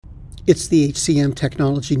It's the HCM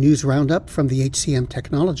Technology News Roundup from the HCM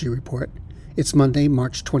Technology Report. It's Monday,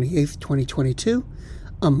 March 28th, 2022.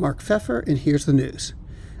 I'm Mark Pfeffer, and here's the news,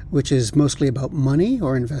 which is mostly about money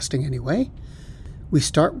or investing anyway. We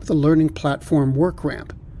start with the learning platform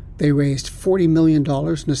WorkRamp. They raised $40 million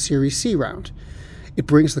in a Series C round. It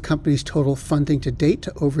brings the company's total funding to date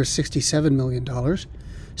to over $67 million.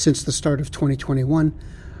 Since the start of 2021,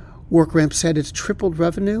 WorkRamp said it's tripled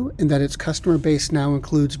revenue and that its customer base now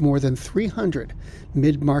includes more than 300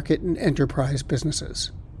 mid-market and enterprise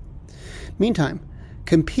businesses. Meantime,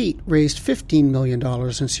 Compete raised $15 million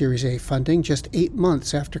in Series A funding just 8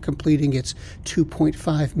 months after completing its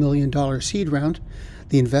 $2.5 million seed round.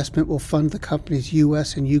 The investment will fund the company's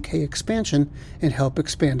US and UK expansion and help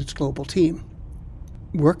expand its global team.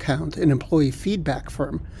 WorkHound, an employee feedback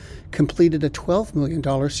firm, completed a $12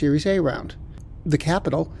 million Series A round. The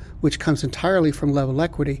capital, which comes entirely from level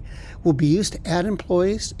equity, will be used to add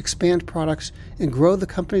employees, expand products, and grow the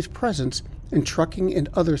company's presence in trucking and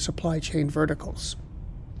other supply chain verticals.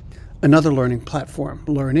 Another learning platform,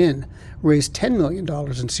 LearnIn, raised $10 million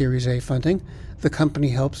in Series A funding. The company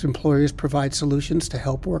helps employers provide solutions to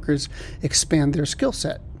help workers expand their skill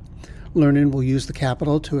set. LearnIn will use the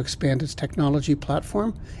capital to expand its technology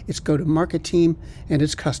platform, its go-to-market team, and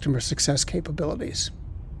its customer success capabilities.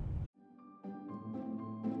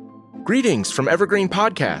 Greetings from Evergreen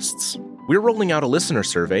Podcasts. We're rolling out a listener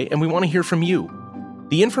survey, and we want to hear from you.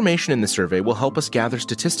 The information in the survey will help us gather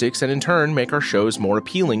statistics and in turn make our shows more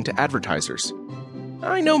appealing to advertisers.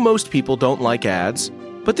 I know most people don't like ads,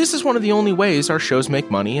 but this is one of the only ways our shows make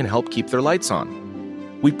money and help keep their lights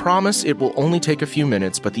on. We promise it will only take a few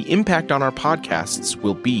minutes, but the impact on our podcasts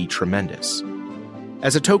will be tremendous.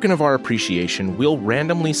 As a token of our appreciation, we'll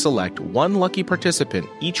randomly select one lucky participant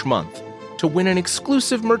each month to win an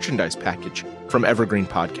exclusive merchandise package from Evergreen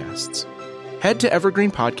Podcasts. Head to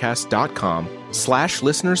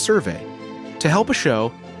evergreenpodcast.com/listener-survey to help a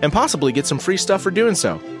show and possibly get some free stuff for doing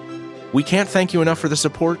so. We can't thank you enough for the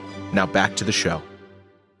support. Now back to the show.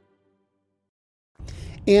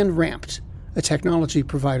 And Ramped, a technology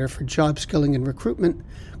provider for job skilling and recruitment,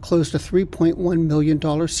 closed a $3.1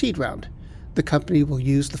 million seed round. The company will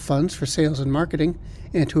use the funds for sales and marketing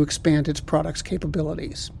and to expand its products'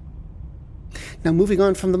 capabilities. Now moving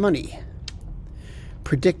on from the money.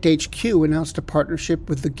 PredictHQ announced a partnership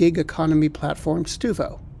with the gig economy platform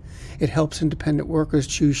Stuvo. It helps independent workers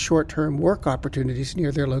choose short-term work opportunities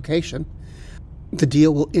near their location. The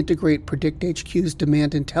deal will integrate PredictHQ's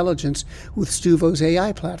demand intelligence with Stuvo's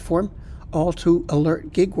AI platform, all to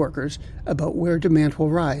alert gig workers about where demand will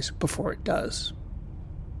rise before it does.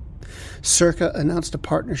 Circa announced a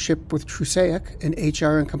partnership with Trusaic, an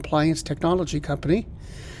HR and compliance technology company.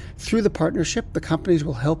 Through the partnership, the companies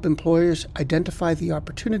will help employers identify the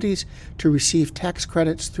opportunities to receive tax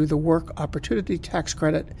credits through the Work Opportunity Tax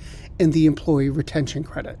Credit and the Employee Retention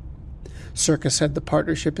Credit. Circa said the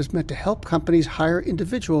partnership is meant to help companies hire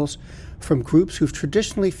individuals from groups who've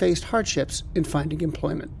traditionally faced hardships in finding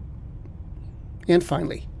employment. And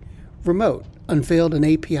finally, Remote unveiled an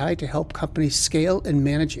API to help companies scale and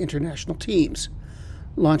manage international teams.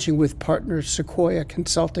 Launching with partners Sequoia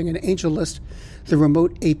Consulting and AngelList, the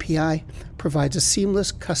Remote API provides a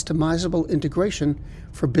seamless, customizable integration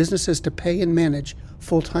for businesses to pay and manage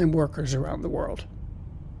full-time workers around the world.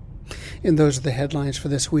 And those are the headlines for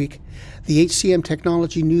this week. The HCM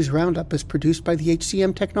Technology News Roundup is produced by the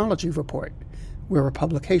HCM Technology Report. We're a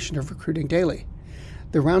publication of Recruiting Daily.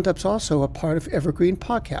 The Roundup's also a part of Evergreen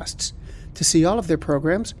Podcasts. To see all of their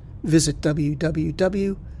programs, visit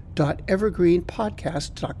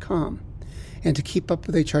www.evergreenpodcast.com. And to keep up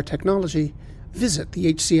with HR technology, visit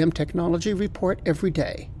the HCM Technology Report every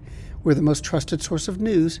day. We're the most trusted source of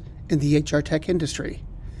news in the HR tech industry.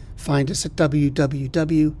 Find us at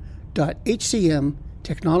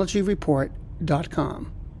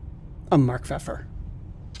www.hcmtechnologyreport.com. I'm Mark Pfeffer.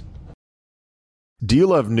 Do you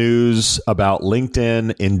love news about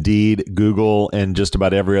LinkedIn, Indeed, Google, and just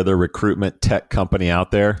about every other recruitment tech company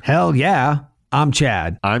out there? Hell yeah. I'm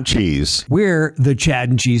Chad. I'm Cheese. We're the Chad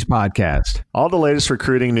and Cheese Podcast. All the latest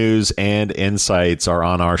recruiting news and insights are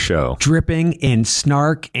on our show. Dripping in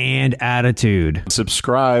snark and attitude.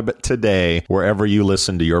 Subscribe today wherever you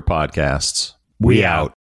listen to your podcasts. We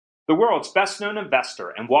out. The world's best-known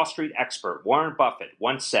investor and Wall Street expert Warren Buffett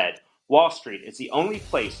once said, "Wall Street is the only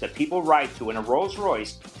place that people ride to in a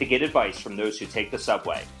Rolls-Royce to get advice from those who take the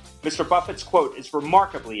subway." Mr. Buffett's quote is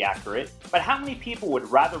remarkably accurate, but how many people would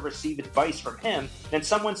rather receive advice from him than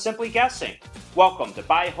someone simply guessing? Welcome to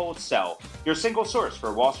Buy, Hold, Sell, your single source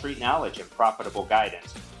for Wall Street knowledge and profitable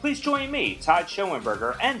guidance. Please join me, Todd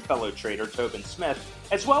Schoenberger, and fellow trader Tobin Smith,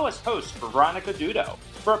 as well as host Veronica Dudo,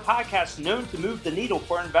 for a podcast known to move the needle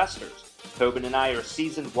for investors. Tobin and I are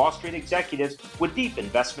seasoned Wall Street executives with deep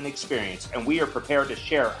investment experience, and we are prepared to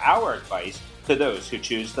share our advice to those who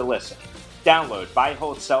choose to listen. Download Buy,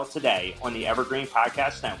 Hold, Sell today on the Evergreen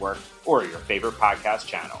Podcast Network or your favorite podcast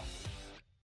channel.